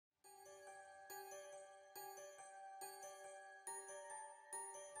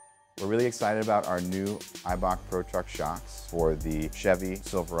We're really excited about our new Eibach Pro Truck shocks for the Chevy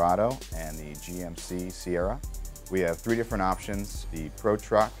Silverado and the GMC Sierra. We have three different options: the Pro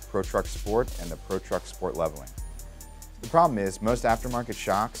Truck Sport, and the Pro Truck Sport Leveling. The problem is most aftermarket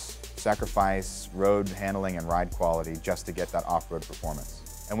shocks sacrifice road handling and ride quality just to get that off-road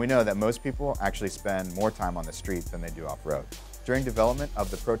performance. And we know that most people actually spend more time on the street than they do off-road. During development of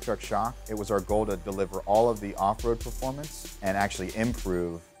the Pro Truck shock, it was our goal to deliver all of the off-road performance and actually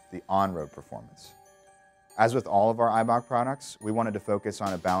improve the on-road performance. As with all of our Eibach products, we wanted to focus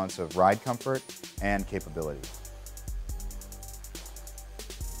on a balance of ride comfort and capability.